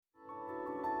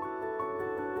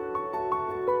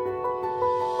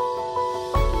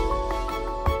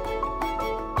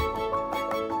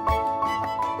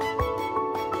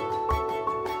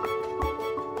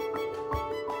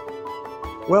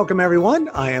Welcome, everyone.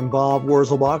 I am Bob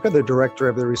Wurzelbacher, the director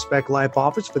of the Respect Life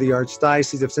Office for the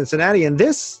Archdiocese of Cincinnati, and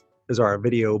this is our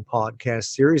video podcast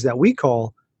series that we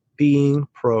call Being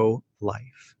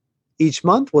Pro-Life. Each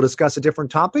month, we'll discuss a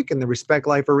different topic in the Respect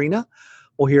Life arena.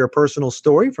 We'll hear a personal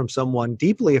story from someone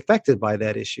deeply affected by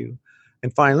that issue.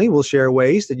 And finally, we'll share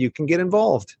ways that you can get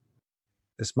involved.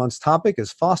 This month's topic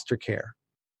is foster care.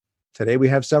 Today, we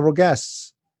have several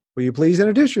guests. Will you please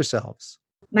introduce yourselves?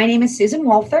 My name is Susan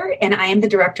Walther, and I am the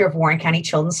Director of Warren County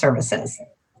Children's Services.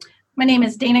 My name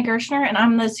is Dana Gershner, and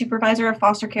I'm the Supervisor of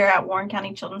Foster Care at Warren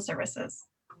County Children's Services.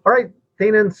 All right,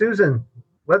 Dana and Susan,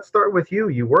 let's start with you.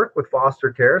 You work with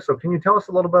foster care, so can you tell us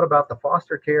a little bit about the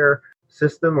foster care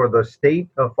system or the state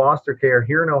of foster care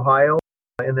here in Ohio,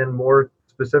 and then more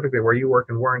specifically where you work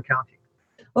in Warren County?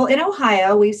 Well, in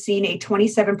Ohio, we've seen a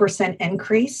 27%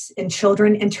 increase in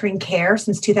children entering care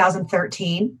since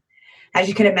 2013. As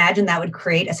you can imagine, that would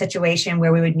create a situation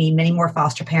where we would need many more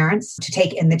foster parents to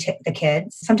take in the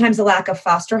kids. Sometimes the lack of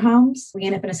foster homes. We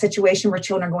end up in a situation where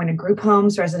children are going to group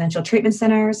homes, residential treatment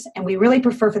centers, and we really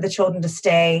prefer for the children to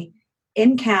stay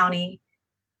in county,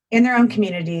 in their own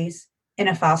communities, in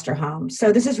a foster home.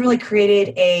 So this has really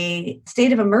created a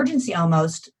state of emergency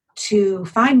almost to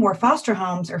find more foster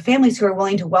homes or families who are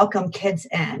willing to welcome kids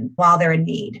in while they're in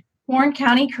need. Warren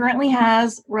County currently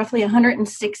has roughly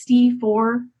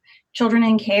 164 children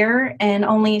in care and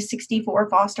only 64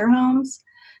 foster homes.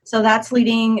 So that's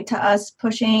leading to us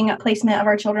pushing placement of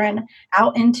our children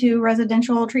out into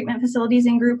residential treatment facilities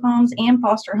and group homes and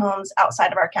foster homes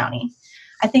outside of our county.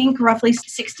 I think roughly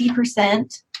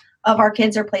 60% of our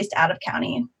kids are placed out of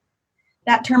county.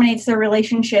 That terminates their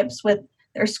relationships with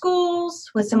their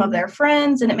schools, with some of their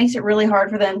friends, and it makes it really hard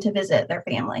for them to visit their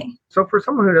family. So for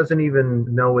someone who doesn't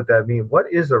even know what that means,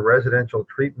 what is a residential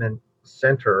treatment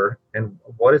center and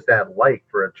what is that like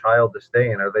for a child to stay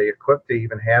in? Are they equipped to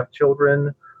even have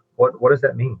children? What does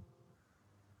that mean?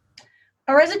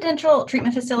 A residential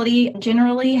treatment facility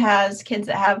generally has kids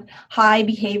that have high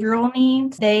behavioral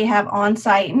needs. They have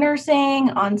on-site nursing,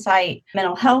 on-site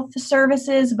mental health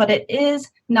services, but it is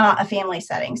not a family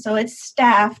setting. So it's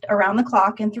staffed around the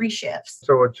clock in 3 shifts.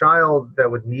 So a child that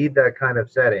would need that kind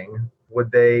of setting,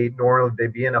 would they normally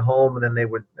be in a home and then they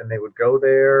would go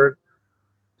there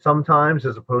sometimes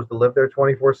as opposed to live there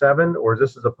 24/7, or is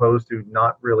this as opposed to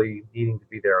not really needing to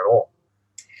be there at all?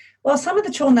 Well, some of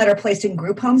the children that are placed in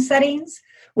group home settings,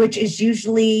 which is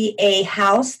usually a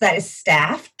house that is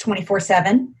staffed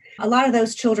 24/7, a lot of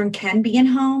those children can be in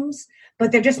homes,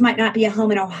 but there just might not be a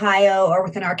home in Ohio or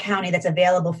within our county that's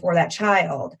available for that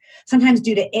child. Sometimes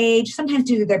due to age, sometimes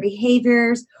due to their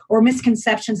behaviors or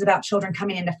misconceptions about children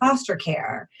coming into foster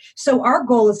care. So our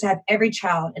goal is to have every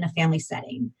child in a family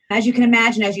setting. As you can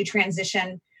imagine, as you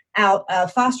transition out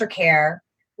of foster care,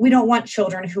 we don't want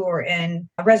children who are in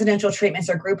residential treatments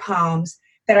or group homes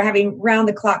that are having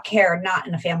round-the-clock care, not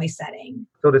in a family setting.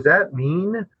 So does that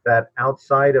mean that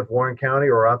outside of Warren County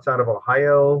or outside of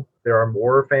Ohio, there are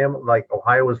more families, like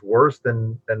Ohio is worse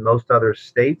than most other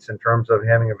states in terms of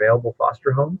having available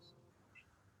foster homes?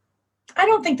 I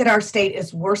don't think that our state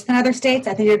is worse than other states.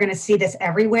 I think you're going to see this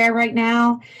everywhere right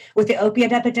now with the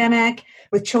opioid epidemic,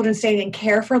 with children staying in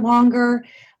care for longer.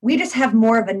 We just have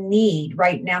more of a need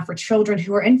right now for children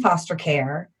who are in foster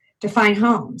care to find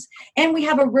homes. And we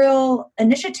have a real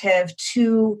initiative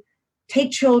to take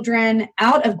children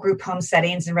out of group home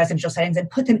settings and residential settings and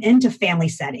put them into family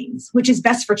settings, which is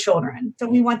best for children. So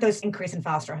we want those increase in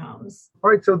foster homes. All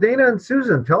right, so Dana and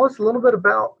Susan, tell us a little bit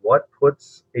about what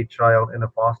puts a child in a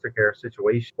foster care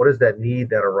situation. What is that need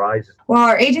that arises? Well,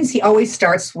 our agency always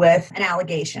starts with an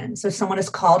allegation. So someone has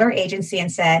called our agency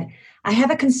and said, I have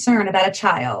a concern about a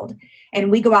child. And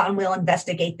we go out and we'll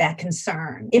investigate that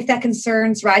concern. If that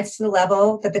concern rises to the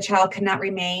level that the child cannot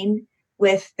remain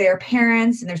with their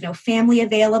parents and there's no family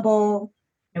available,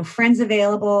 no friends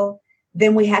available,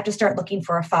 then we have to start looking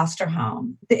for a foster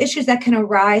home. The issues that can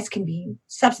arise can be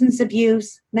substance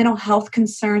abuse, mental health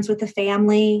concerns with the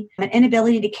family, an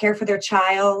inability to care for their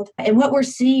child. And what we're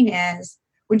seeing is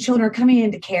when children are coming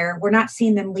into care, we're not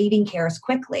seeing them leaving care as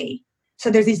quickly. So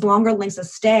there's these longer lengths of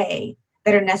stay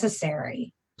that are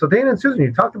necessary. So Dana and Susan,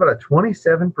 you talked about a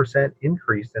 27%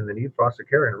 increase in the need for foster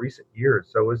care in recent years.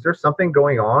 So is there something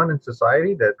going on in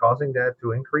society that's causing that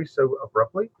to increase so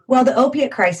abruptly? Well, the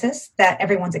opiate crisis that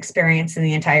everyone's experienced in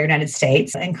the entire United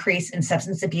States, increase in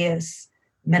substance abuse,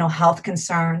 mental health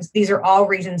concerns, these are all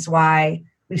reasons why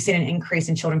we've seen an increase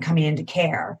in children coming into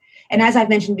care. And as I've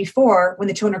mentioned before, when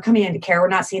the children are coming into care, we're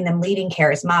not seeing them leaving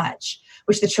care as much,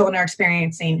 which the children are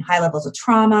experiencing high levels of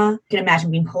trauma. You can imagine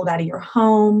being pulled out of your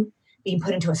home, being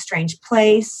put into a strange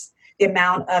place, the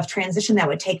amount of transition that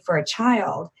would take for a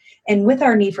child. And with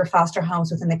our need for foster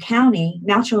homes within the county,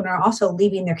 now children are also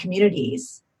leaving their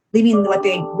communities, leaving what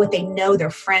they know, their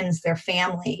friends, their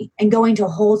family, and going to a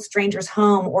whole stranger's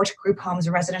home or to group homes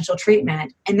and residential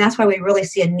treatment. And that's why we really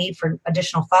see a need for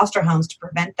additional foster homes to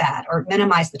prevent that or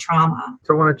minimize the trauma.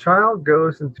 So when a child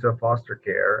goes into foster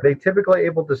care, are they typically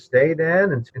able to stay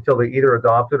then until they either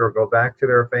adopt it or go back to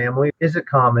their family? Is it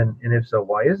common? And if so,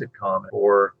 why is it common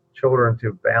for children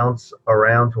to bounce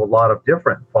around to a lot of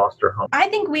different foster homes? I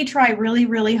think we try really,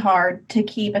 really hard to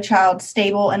keep a child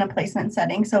stable in a placement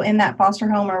setting. So in that foster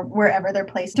home or wherever they're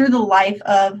placed through the life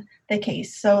of the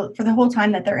case. So for the whole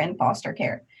time that they're in foster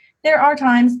care. There are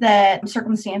times that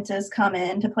circumstances come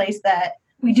into place that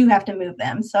we do have to move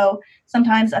them. So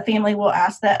sometimes a family will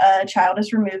ask that a child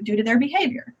is removed due to their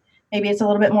behavior. Maybe it's a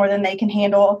little bit more than they can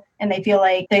handle and they feel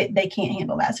like they can't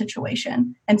handle that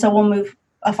situation. And so we'll move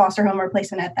a foster home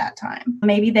replacement at that time.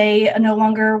 Maybe they no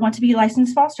longer want to be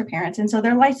licensed foster parents, and so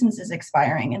their license is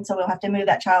expiring, and so we'll have to move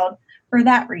that child for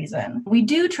that reason. We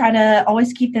do try to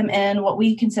always keep them in what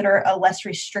we consider a less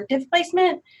restrictive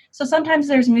placement. So sometimes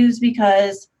there's moves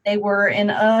because they were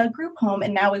in a group home,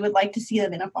 and now we would like to see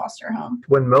them in a foster home.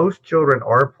 When most children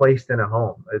are placed in a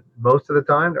home, most of the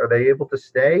time, are they able to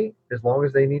stay as long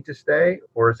as they need to stay,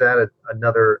 or is that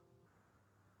another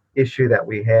issue that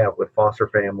we have with foster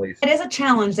families? It is a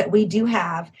challenge that we do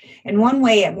have. And one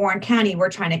way at Warren County, we're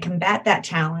trying to combat that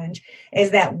challenge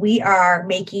is that we are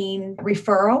making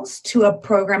referrals to a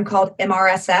program called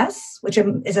MRSS, which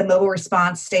is a mobile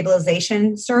response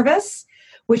stabilization service,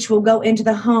 which will go into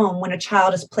the home when a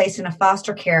child is placed in a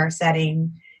foster care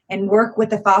setting and work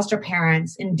with the foster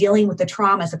parents in dealing with the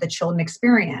traumas that the children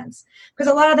experience. Because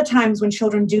a lot of the times when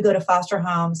children do go to foster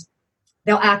homes,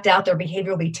 they'll act out, their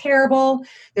behavior will be terrible.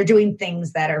 They're doing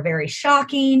things that are very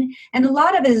shocking. And a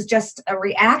lot of it is just a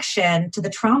reaction to the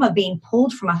trauma being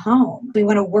pulled from a home. We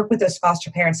want to work with those foster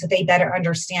parents so they better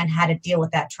understand how to deal with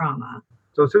that trauma.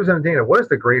 So Susan and Dana, what is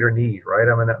the greater need, right?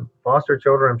 I mean, foster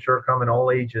children, I'm sure, come in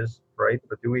all ages, right?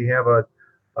 But do we have are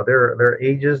there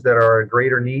ages that are a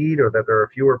greater need or that there are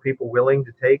fewer people willing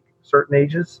to take certain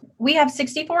ages? We have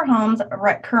 64 homes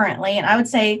currently, and I would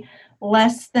say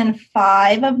less than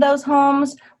 5 of those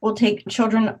homes will take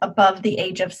children above the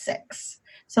age of 6.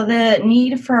 So the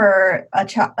need for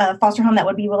a foster home that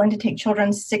would be willing to take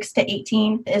children 6 to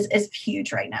 18 is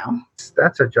huge right now.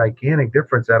 That's a gigantic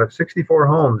difference. Out of 64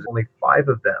 homes, only 5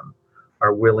 of them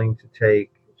are willing to take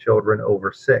children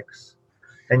over 6.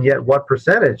 And yet, what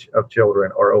percentage of children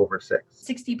are over 6?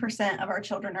 60% of our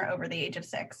children are over the age of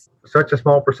 6. Such a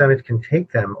small percentage can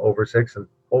take them over 6, and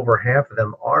over half of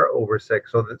them are over 6.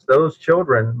 So those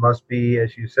children must be,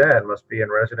 as you said, in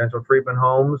residential treatment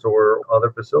homes or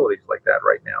other facilities like that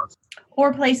right now.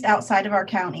 Or placed outside of our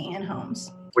county in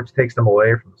homes. Which takes them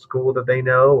away from the school that they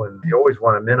know. And you always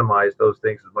want to minimize those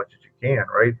things as much as you can,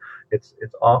 right? It's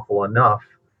awful enough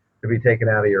to be taken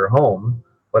out of your home.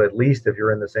 But at least if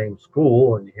you're in the same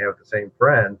school and you have the same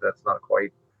friends, that's not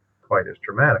quite as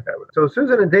traumatic, I would say. So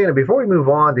Susan and Dana, before we move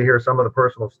on to hear some of the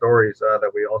personal stories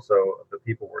that we also, the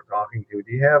people we're talking to,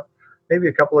 do you have maybe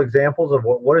a couple examples of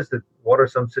what are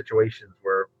some situations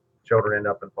where children end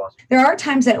up in foster? There are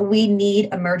times that we need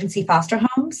emergency foster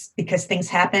homes because things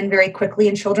happen very quickly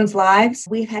in children's lives.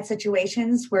 We've had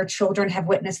situations where children have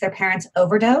witnessed their parents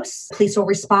overdose. Police will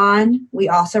respond. We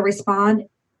also respond.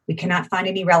 We cannot find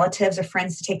any relatives or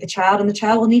friends to take the child, and the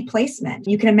child will need placement.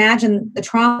 You can imagine the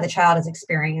trauma the child has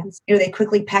experienced. They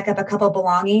quickly pack up a couple of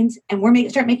belongings, and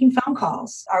start making phone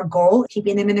calls. Our goal,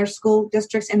 keeping them in their school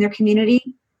districts and their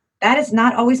community, that is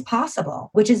not always possible,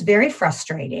 which is very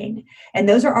frustrating. And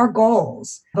those are our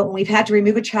goals. But when we've had to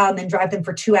remove a child and then drive them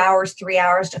for 2 hours, 3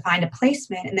 hours to find a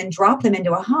placement and then drop them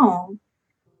into a home,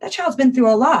 that child's been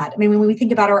through a lot. I mean, when we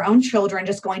think about our own children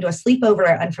just going to a sleepover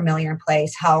at an unfamiliar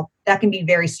place, how that can be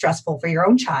very stressful for your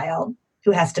own child who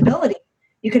has stability.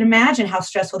 You can imagine how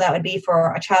stressful that would be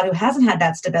for a child who hasn't had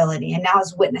that stability and now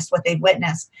has witnessed what they've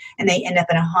witnessed, and they end up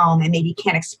in a home and maybe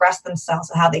can't express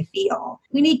themselves or how they feel.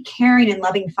 We need caring and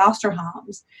loving foster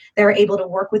homes that are able to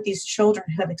work with these children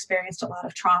who have experienced a lot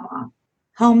of trauma.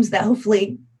 Homes that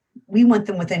hopefully we want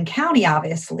them within county,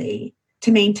 obviously,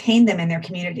 to maintain them in their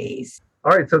communities.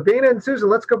 All right, so Dana and Susan,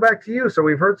 let's go back to you. So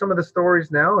we've heard some of the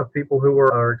stories now of people who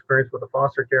are experienced with the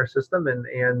foster care system,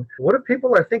 and what if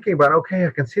people are thinking about, okay, I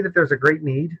can see that there's a great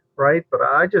need, right? But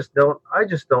I just don't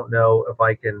know if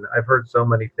I can. I've heard so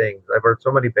many things. I've heard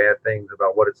so many bad things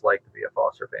about what it's like to be a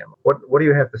foster family. What do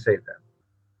you have to say to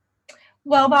them?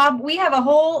 Well, Bob, we have a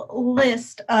whole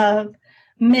list of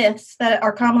myths that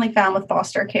are commonly found with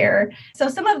foster care. So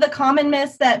some of the common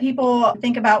myths that people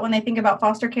think about when they think about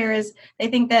foster care is they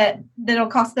think that it'll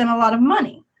cost them a lot of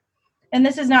money. And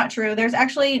this is not true. There's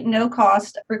actually no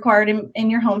cost required in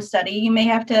your home study. You may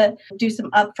have to do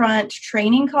some upfront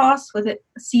training costs with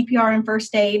CPR and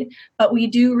first aid, but we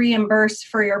do reimburse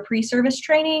for your pre-service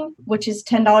training, which is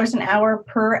 $10 an hour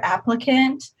per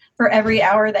applicant for every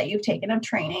hour that you've taken of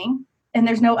training. And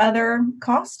there's no other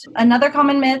cost. Another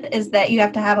common myth is that you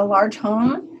have to have a large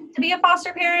home to be a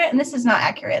foster parent, and this is not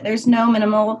accurate. There's no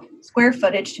minimal square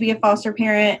footage to be a foster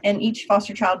parent, and each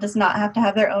foster child does not have to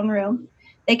have their own room.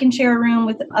 They can share a room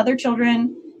with other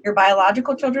children, your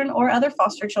biological children, or other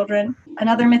foster children.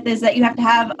 Another myth is that you have to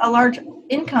have a large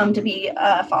income to be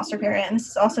a foster parent, and this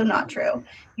is also not true.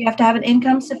 You have to have an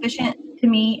income sufficient to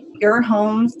meet your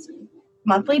home's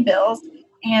monthly bills,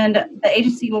 and the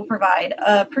agency will provide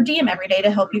a per diem every day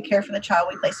to help you care for the child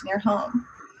we place in your home.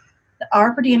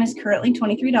 Our per diem is currently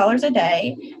 $23 a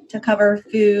day to cover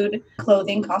food,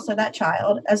 clothing costs of that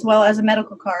child, as well as a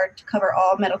medical card to cover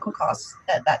all medical costs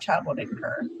that that child would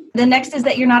incur. The next is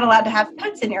that you're not allowed to have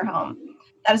pets in your home.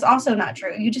 That is also not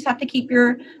true. You just have to keep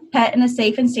your pet in a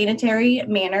safe and sanitary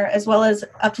manner, as well as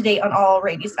up to date on all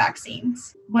rabies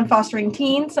vaccines. When fostering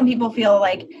teens, some people feel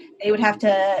like they would have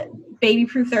to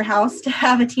baby-proof their house to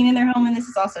have a teen in their home, and this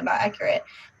is also not accurate.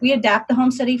 We adapt the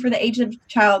home study for the age of the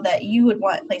child that you would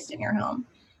want placed in your home.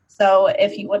 So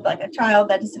if you would like a child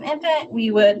that is an infant,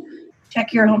 we would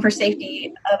check your home for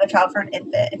safety of a child for an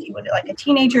infant. If you would like a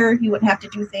teenager, you wouldn't have to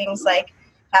do things like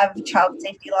have child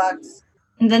safety locks.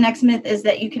 And the next myth is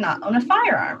that you cannot own a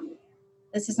firearm.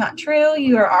 This is not true.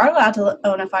 You are allowed to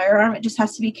own a firearm. It just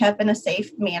has to be kept in a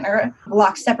safe manner,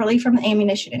 locked separately from the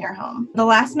ammunition in your home. The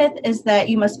last myth is that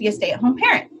you must be a stay-at-home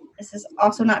parent. This is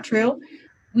also not true.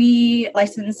 We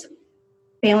license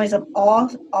families of all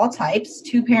types,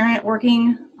 two-parent,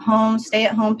 working home,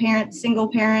 stay-at-home parents, single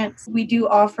parents. We do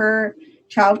offer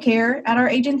childcare at our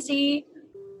agency.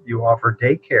 You offer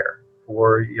daycare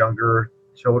for younger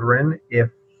children if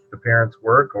the parents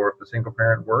work or if the single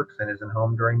parent works and isn't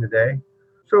home during the day.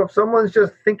 So if someone's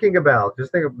just think of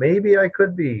maybe I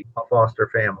could be a foster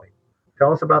family.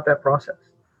 Tell us about that process.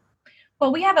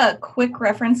 Well, we have a quick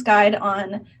reference guide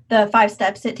on the 5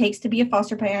 steps it takes to be a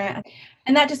foster parent.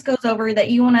 And that just goes over that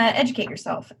you want to educate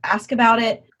yourself, ask about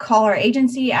it, call our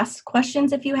agency, ask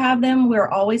questions if you have them. We're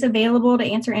always available to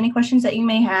answer any questions that you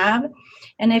may have.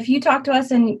 And if you talk to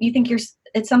us and you think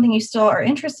it's something you still are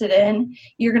interested in,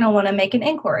 you're going to want to make an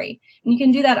inquiry. And you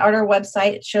can do that at our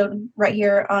website. It's showed right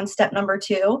here on step number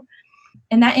 2.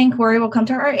 And that inquiry will come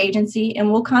to our agency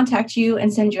and we'll contact you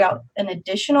and send you out an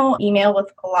additional email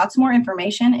with lots more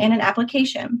information and an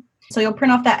application. So you'll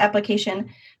print off that application,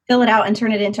 fill it out, and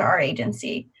turn it into our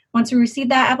agency. Once you receive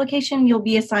that application, you'll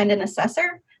be assigned an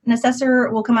assessor. An assessor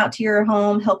will come out to your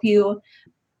home, help you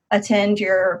attend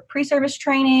your pre-service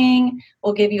training.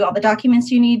 We'll give you all the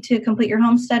documents you need to complete your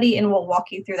home study, and we'll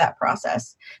walk you through that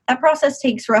process. That process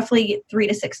takes roughly 3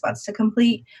 to 6 months to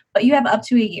complete, but you have up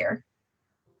to a year.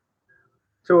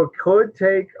 So it could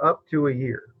take up to a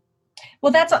year.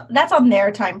 Well, that's on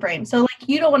their time frame. So like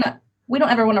we don't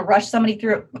ever want to rush somebody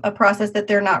through a process that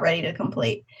they're not ready to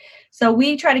complete. So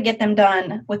we try to get them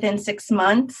done within 6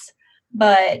 months,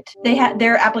 but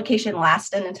their application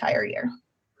lasts an entire year.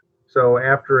 So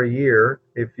after a year,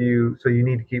 you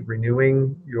need to keep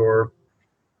renewing your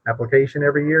application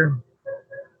every year?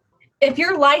 If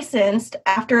you're licensed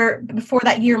before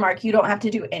that year mark, you don't have to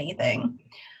do anything.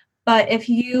 But if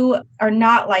you are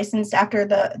not licensed after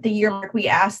the year mark, we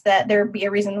ask that there be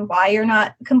a reason why you're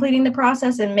not completing the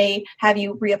process and may have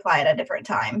you reapply at a different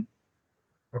time.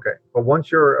 Okay. But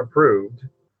once you're approved,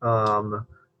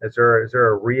 is there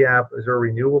a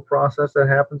renewal process that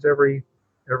happens every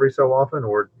so often,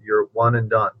 or you're one and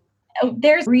done?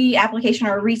 There's reapplication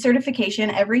or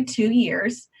recertification every 2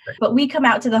 years, but we come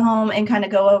out to the home and kind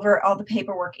of go over all the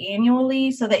paperwork annually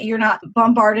so that you're not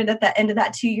bombarded at the end of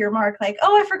that 2-year mark like,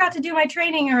 oh, I forgot to do my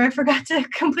training or I forgot to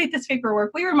complete this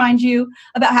paperwork. We remind you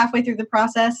about halfway through the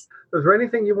process. Is there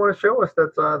anything you want to show us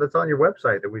that's on your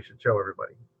website that we should show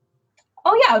everybody?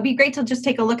 Oh, yeah, it would be great to just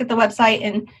take a look at the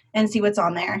website and see what's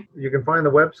on there. You can find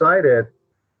the website at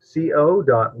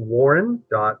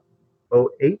co.warren.oh.us.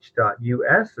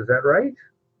 Is that right?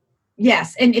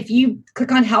 Yes. And if you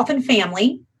click on Health and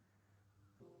Family.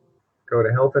 Go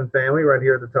to Health and Family right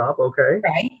here at the top. Okay.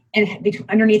 Right. And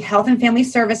underneath Health and Family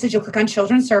Services, you'll click on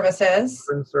Children's Services.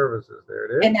 Children's Services. There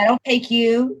it is. And that'll take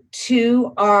you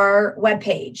to our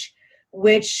webpage,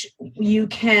 which you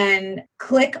can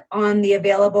click on the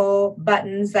available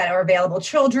buttons that are available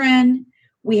children.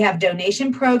 We have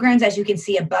donation programs. As you can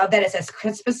see above that, it says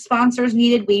Christmas sponsors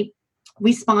needed.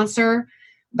 We sponsor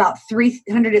about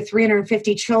 300 to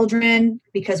 350 children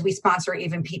because we sponsor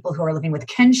even people who are living with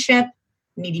kinship.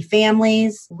 needy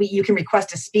families. You can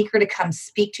request a speaker to come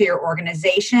speak to your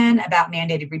organization about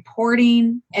mandated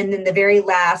reporting. And then the very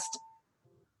last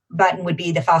button would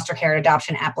be the foster care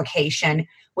adoption application,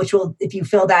 which will, if you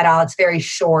fill that out, it's very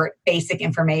short, basic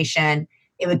information.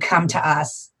 It would come to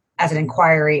us as an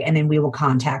inquiry, and then we will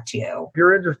contact you. If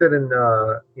you're interested in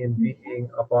being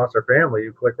a foster family,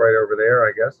 you click right over there,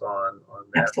 I guess, on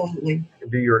that. Absolutely.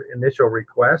 Do your initial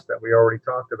request that we already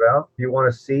talked about. Do you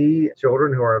want to see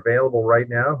children who are available right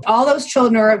now? All those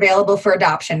children are available for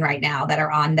adoption right now that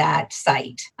are on that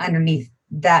site. Underneath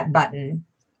that button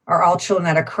are all children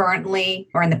that are currently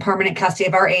or in the permanent custody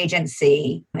of our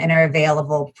agency and are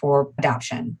available for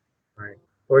adoption. Right.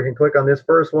 So we can click on this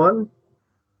first one.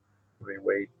 Let me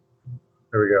wait.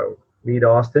 There we go. Meet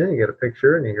Austin. You get a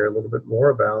picture and you hear a little bit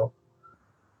more about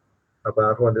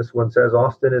when this one says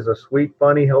Austin is a sweet,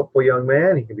 funny, helpful young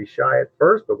man. He can be shy at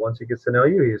first, but once he gets to know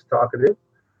you, he is talkative.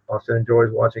 Austin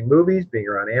enjoys watching movies, being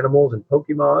around animals and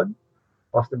Pokemon.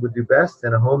 Austin would do best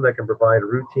in a home that can provide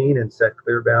routine and set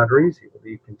clear boundaries. He will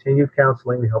need continued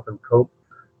counseling to help him cope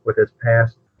with his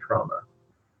past trauma.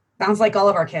 Sounds like all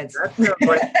of our kids. That sounds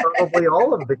like probably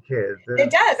all of the kids.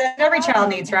 It does. Every child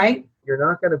needs, right? You're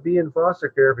not going to be in foster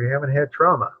care if you haven't had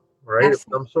trauma, right?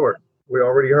 Absolutely. Of some sort. We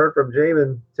already heard from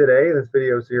Jamin today in this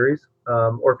video series,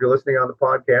 or if you're listening on the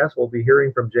podcast, we'll be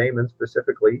hearing from Jamin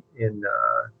specifically in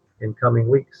coming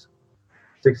weeks.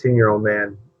 16-year-old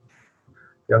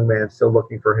young man still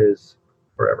looking for his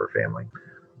forever family.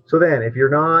 So then, if you're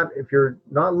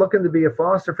not looking to be a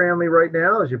foster family right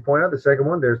now, as you point out, the second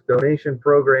one, there's donation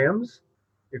programs.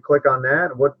 You click on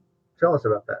that. Tell us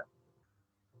about that.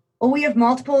 Well, we have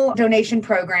multiple donation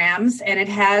programs, and it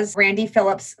has Randy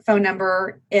Phillips' phone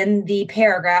number in the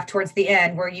paragraph towards the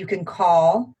end where you can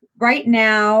call. Right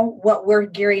now, what we're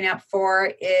gearing up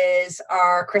for is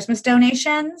our Christmas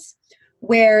donations,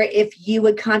 where if you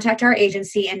would contact our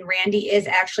agency, and Randy is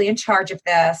actually in charge of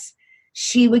this,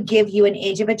 she would give you an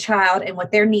age of a child and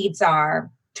what their needs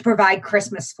are to provide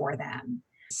Christmas for them.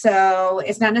 So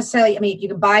it's not necessarily, you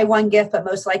can buy one gift, but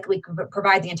most likely we can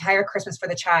provide the entire Christmas for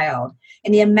the child.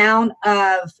 And the amount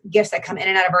of gifts that come in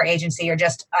and out of our agency are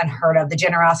just unheard of. The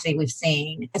generosity we've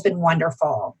seen has been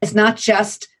wonderful. It's not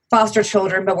just foster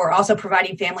children, but we're also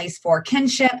providing families for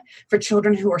kinship, for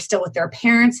children who are still with their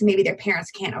parents. Maybe their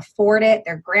parents can't afford it,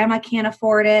 their grandma can't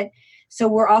afford it. So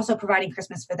we're also providing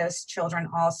Christmas for those children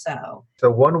also.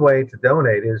 So one way to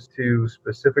donate is to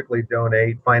specifically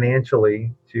donate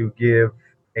financially to give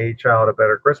a child a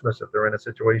better Christmas if they're in a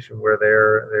situation where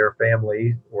their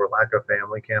family or lack of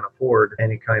family can't afford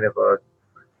any kind of a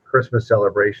Christmas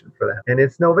celebration for them. And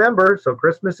it's November, so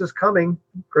Christmas is coming.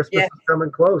 Christmas is coming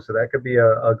close, so that could be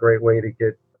a great way to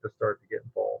start to get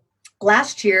involved.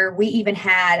 Last year, we even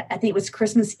had, I think it was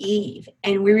Christmas Eve,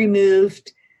 and we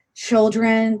removed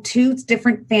children, 2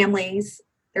 different families,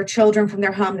 their children from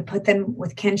their home to put them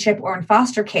with kinship or in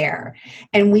foster care.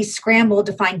 And we scrambled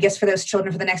to find gifts for those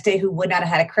children for the next day who would not have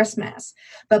had a Christmas.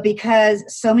 But because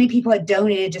so many people had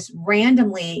donated, just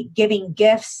randomly giving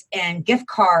gifts and gift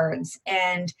cards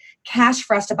and cash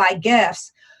for us to buy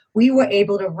gifts, we were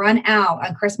able to run out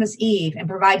on Christmas Eve and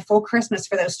provide full Christmas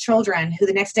for those children who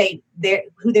the next day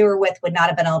who they were with would not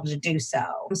have been able to do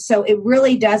so. So it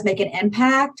really does make an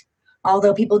impact.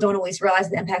 Although people don't always realize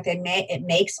the impact it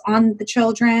makes on the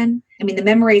children. The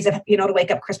memories of being able to wake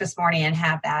up Christmas morning and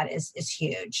have that is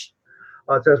huge.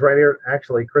 It says right here,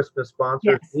 actually, Christmas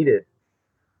sponsors needed.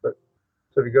 So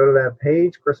if you go to that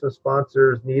page, Christmas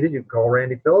sponsors needed, you can call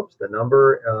Randy Phillips. The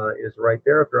number is right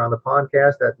there. If you're on the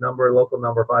podcast, that number, local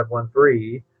number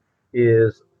 513,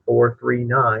 is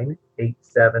 439-8789.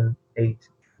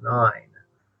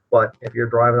 But if you're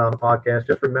driving on the podcast,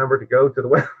 just remember to go to the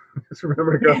web. Just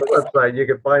remember to go to the website. You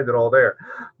can find it all there.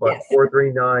 But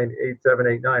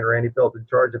 439-8789, Randy Phillips in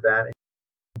charge of that.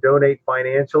 Donate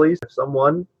financially. If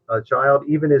a child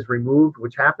even is removed,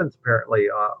 which happens apparently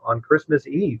on Christmas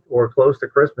Eve or close to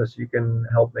Christmas, you can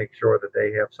help make sure that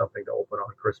they have something to open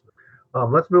on Christmas.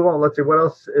 Let's move on. Let's see what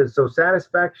else is. So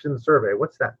satisfaction survey.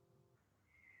 What's that?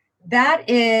 That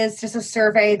is just a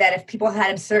survey that if people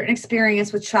had a certain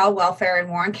experience with child welfare in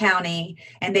Warren County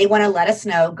and they want to let us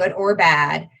know, good or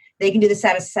bad, they can do the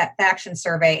satisfaction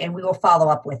survey and we will follow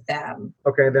up with them.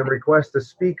 Okay, then request a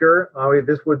speaker.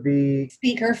 This would be...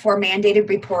 Speaker for mandated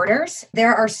reporters.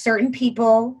 There are certain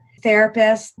people,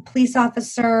 therapists, police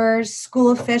officers, school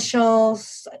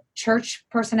officials, church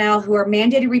personnel who are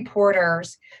mandated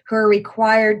reporters who are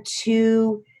required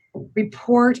to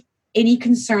report any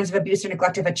concerns of abuse or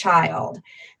neglect of a child.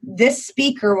 This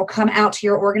speaker will come out to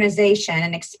your organization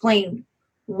and explain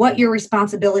what your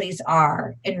responsibilities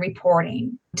are in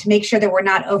reporting to make sure that we're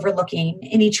not overlooking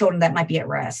any children that might be at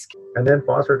risk. And then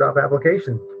foster adopt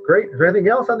application. Great. Is there anything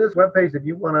else on this webpage that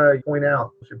you want to point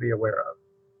out should be aware of?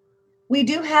 We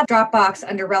do have Dropbox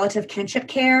under relative kinship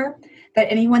care that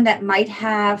anyone that might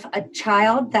have a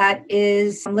child that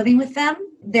is living with them,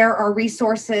 there are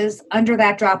resources under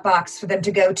that Dropbox for them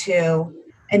to go to.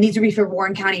 And these would be for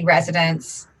Warren County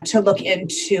residents to look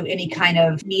into any kind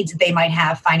of needs that they might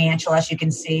have, financial, as you can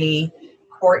see,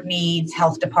 court needs,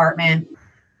 health department,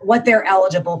 what they're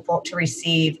eligible for to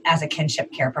receive as a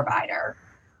kinship care provider.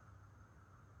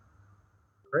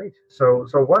 Great. So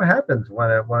what happens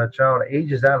when a child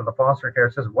ages out of the foster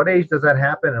care system? What age does that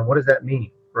happen, and what does that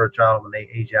mean for a child when they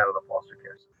age out of the foster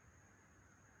care system?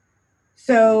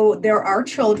 So there are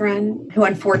children who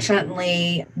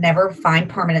unfortunately never find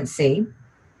permanency,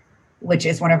 which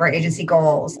is one of our agency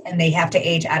goals, and they have to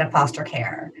age out of foster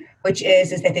care, which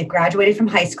is that they've graduated from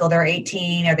high school, they're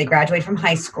 18, or they graduate from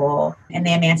high school, and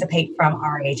they emancipate from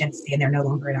our agency, and they're no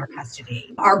longer in our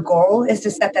custody. Our goal is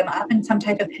to set them up in some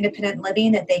type of independent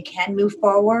living that they can move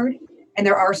forward. And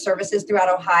there are services throughout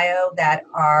Ohio that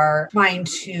are trying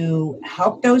to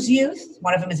help those youth.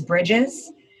 One of them is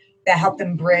Bridges, that help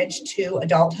them bridge to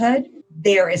adulthood.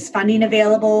 There is funding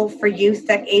available for youth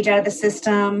that age out of the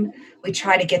system. We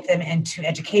try to get them into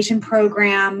education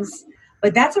programs,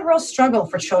 but that's a real struggle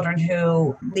for children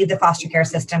who leave the foster care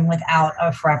system without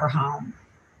a forever home.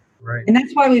 Right. And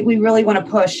that's why we really want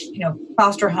to push,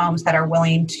 foster homes that are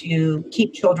willing to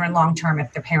keep children long-term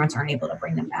if their parents aren't able to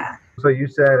bring them back. So you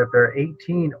said if they're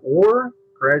 18 or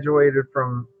graduated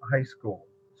from high school.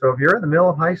 So if you're in the middle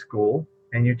of high school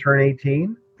and you turn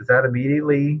 18, does that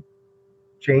immediately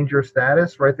change your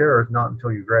status right there, or not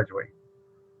until you graduate?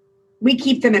 We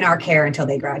keep them in our care until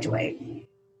they graduate.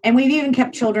 And we've even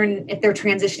kept children, if they're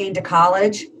transitioning to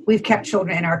college, we've kept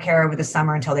children in our care over the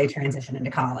summer until they transition into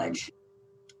college.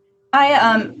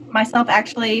 I myself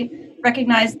actually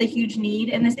recognize the huge need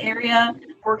in this area,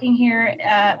 working here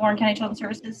at Warren County Children's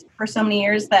Services for so many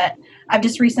years that I've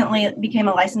just recently became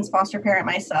a licensed foster parent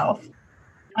myself.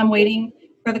 I'm waiting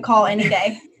for the call any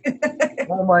day.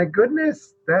 Oh my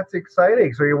goodness, that's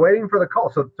exciting. So you're waiting for the call.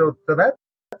 So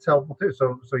that's helpful too.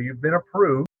 So you've been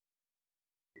approved.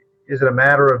 Is it a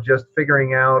matter of just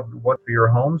figuring out what for your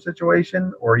home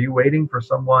situation, or are you waiting for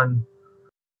someone?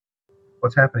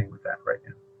 What's happening with that right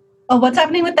now? Well, what's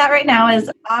happening with that right now is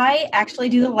I actually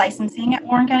do the licensing at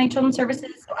Warren County Children's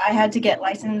Services. So I had to get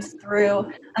licensed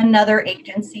through another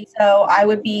agency. So I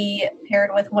would be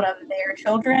paired with one of their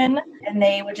children, and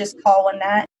they would just call when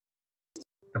that.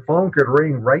 The phone could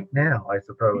ring right now, I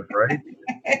suppose, right?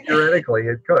 Theoretically,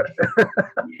 it could.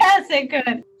 Yes, it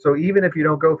could. So even if you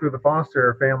don't go through the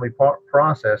foster family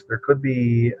process, there could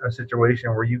be a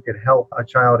situation where you could help a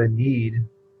child in need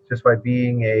just by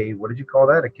being what did you call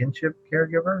that? A kinship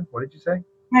caregiver? What did you say?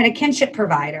 Right, a kinship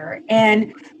provider.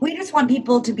 And we just want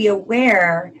people to be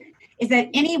aware is that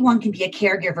anyone can be a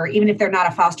caregiver, even if they're not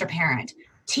a foster parent.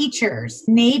 Teachers,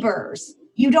 neighbors,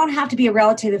 you don't have to be a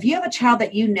relative. If you have a child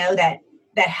that you know that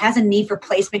has a need for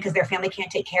placement because their family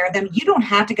can't take care of them, you don't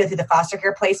have to go through the foster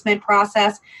care placement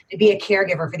process to be a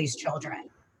caregiver for these children.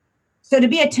 So to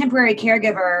be a temporary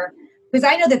caregiver, because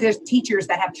I know that there's teachers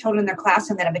that have children in their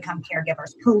classroom that have become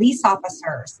caregivers, police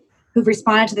officers who've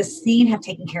responded to the scene have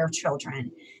taken care of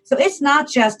children. So it's not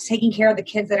just taking care of the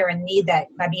kids that are in need that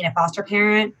by being a foster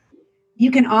parent.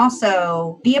 You can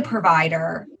also be a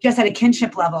provider just at a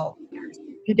kinship level.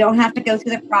 You don't have to go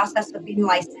through the process of being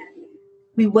licensed.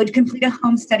 We would complete a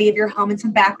home study of your home and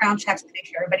some background checks to make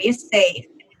sure everybody is safe.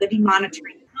 We would be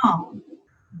monitoring the home.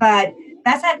 But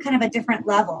that's at kind of a different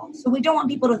level. So we don't want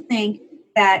people to think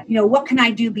that, what can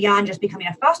I do beyond just becoming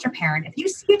a foster parent? If you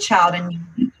see a child and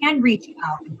you can reach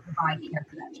out and provide care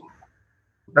for that child.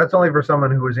 That's only for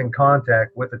someone who is in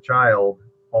contact with a child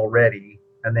already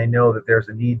and they know that there's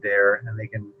a need there and they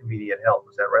can immediate help.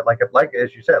 Is that right? Like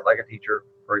as you said, like a teacher,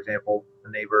 for example, a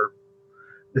neighbor.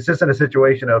 This isn't a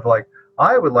situation of like,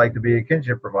 I would like to be a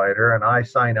kinship provider and I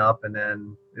sign up and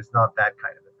then it's not that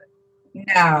kind of a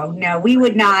thing. No, we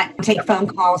would not take phone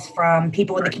calls from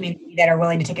people in the community that are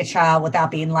willing to take a child without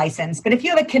being licensed. But if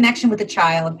you have a connection with a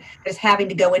child that's having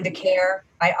to go into care,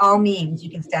 by all means,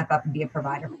 you can step up and be a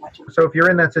provider for that child. So if you're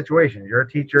in that situation, you're a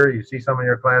teacher, you see someone in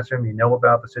your classroom, you know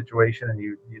about the situation and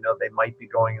you know they might be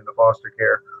going into foster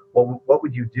care, what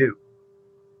would you do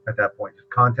at that point? Just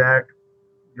contact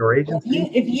your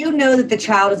agency? If you know that the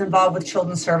child is involved with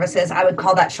children's services, I would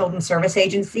call that children's service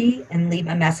agency and leave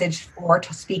a message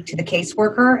to speak to the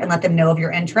caseworker and let them know of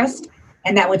your interest.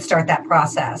 And that would start that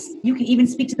process. You can even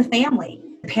speak to the family.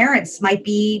 The parents might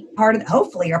be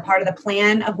hopefully part of the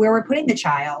plan of where we're putting the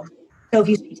child. So if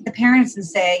you speak to the parents and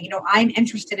say, I'm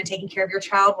interested in taking care of your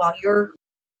child while you're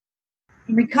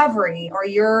in recovery or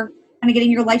you're kind of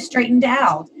getting your life straightened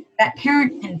out, that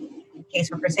parent can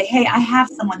caseworker say, hey, I have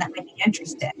someone that might be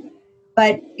interested.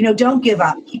 But, don't give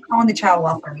up. Keep calling the child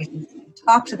welfare agency.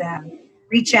 Talk to them.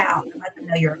 Reach out and let them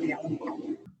know you're available.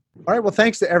 All right. Well,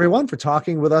 thanks to everyone for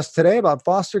talking with us today about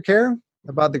foster care,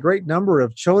 about the great number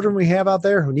of children we have out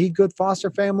there who need good foster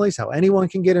families, how anyone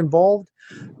can get involved,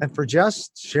 and for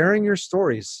just sharing your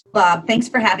stories. Bob, thanks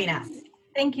for having us.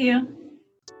 Thank you.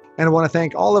 And I want to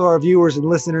thank all of our viewers and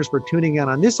listeners for tuning in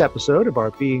on this episode of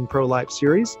our Being Pro-Life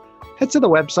series. Head to the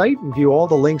website and view all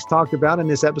the links talked about in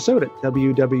this episode at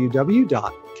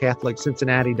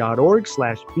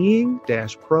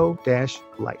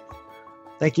www.catholiccincinnati.org/being-pro-life.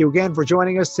 Thank you again for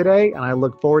joining us today, and I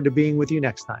look forward to being with you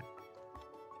next time.